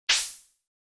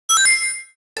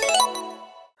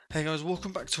Hey guys,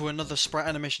 welcome back to another sprite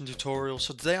animation tutorial.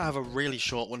 So today I have a really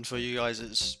short one for you guys.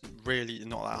 It's really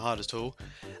not that hard at all,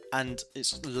 and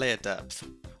it's layer depth.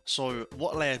 So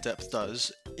what layer depth does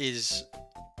is,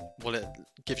 well, it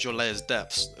gives your layers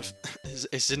depths.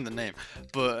 It's in the name,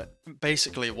 but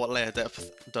basically what layer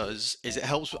depth does is it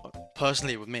helps,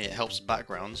 personally with me, it helps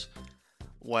backgrounds.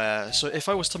 So if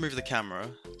I was to move the camera,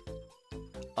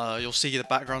 you'll see the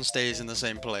background stays in the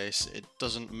same place. It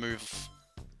doesn't move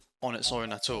on its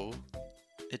own at all.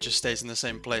 It just stays in the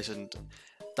same place, and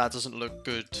that doesn't look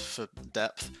good for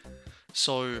depth.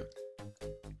 So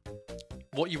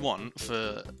what you want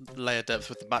for layer depth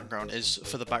with the background is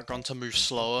for the background to move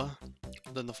slower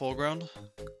than the foreground.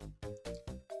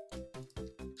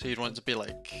 So you'd want it to be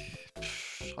like,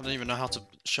 I don't even know how to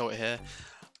show it here,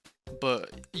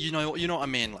 but you know what I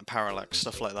mean, like parallax,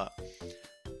 stuff like that.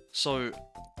 So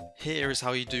here is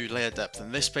how you do layer depth,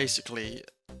 and this basically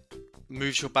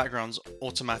moves your backgrounds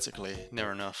automatically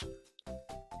near enough.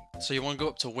 So you want to go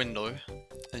up to window,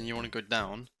 and you want to go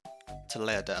down to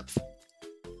layer depth,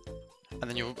 and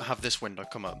then you'll have this window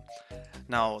come up.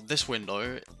 Now this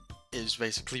window is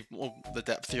basically the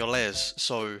depth of your layers,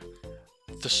 so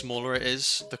the smaller it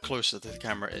is, the closer to the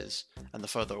camera it is, and the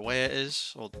further away it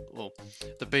is, or well,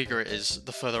 the bigger it is,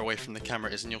 the further away from the camera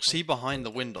it is. And you'll see behind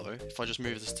the window, if I just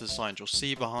move this to the side, you'll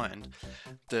see behind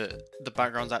the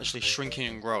background's actually shrinking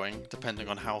and growing depending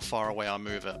on how far away I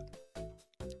move it.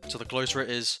 So the closer it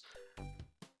is,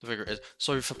 the bigger it is.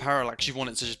 So for parallax, you want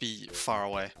it to just be far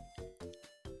away.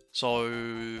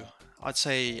 So I'd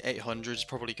say 800 is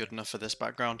probably good enough for this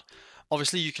background.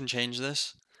 Obviously you can change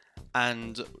this,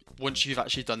 and once you've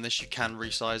actually done this, you can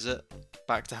resize it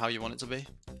back to how you want it to be.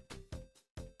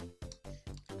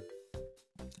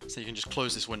 So you can just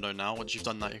close this window now. Once you've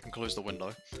done that, you can close the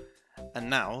window. And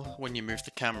now, when you move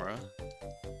the camera,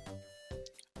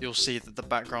 you'll see that the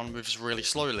background moves really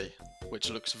slowly, which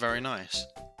looks very nice.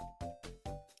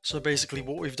 So basically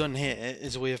what we've done here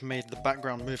is we have made the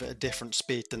background move at a different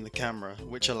speed than the camera,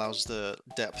 which allows the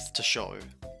depth to show.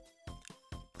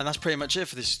 And that's pretty much it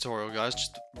for this tutorial, guys.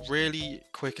 Just really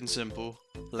quick and simple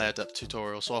layer depth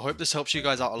tutorial. So I hope this helps you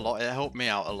guys out a lot. It helped me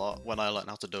out a lot when I learned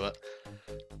how to do it.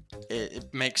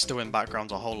 It makes doing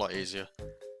backgrounds a whole lot easier.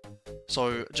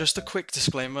 So just a quick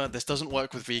disclaimer, this doesn't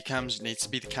work with VCams. It needs to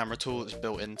be the camera tool that's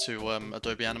built into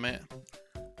Adobe Animate.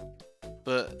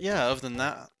 But yeah, other than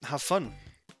that, have fun.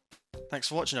 Thanks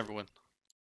for watching, everyone.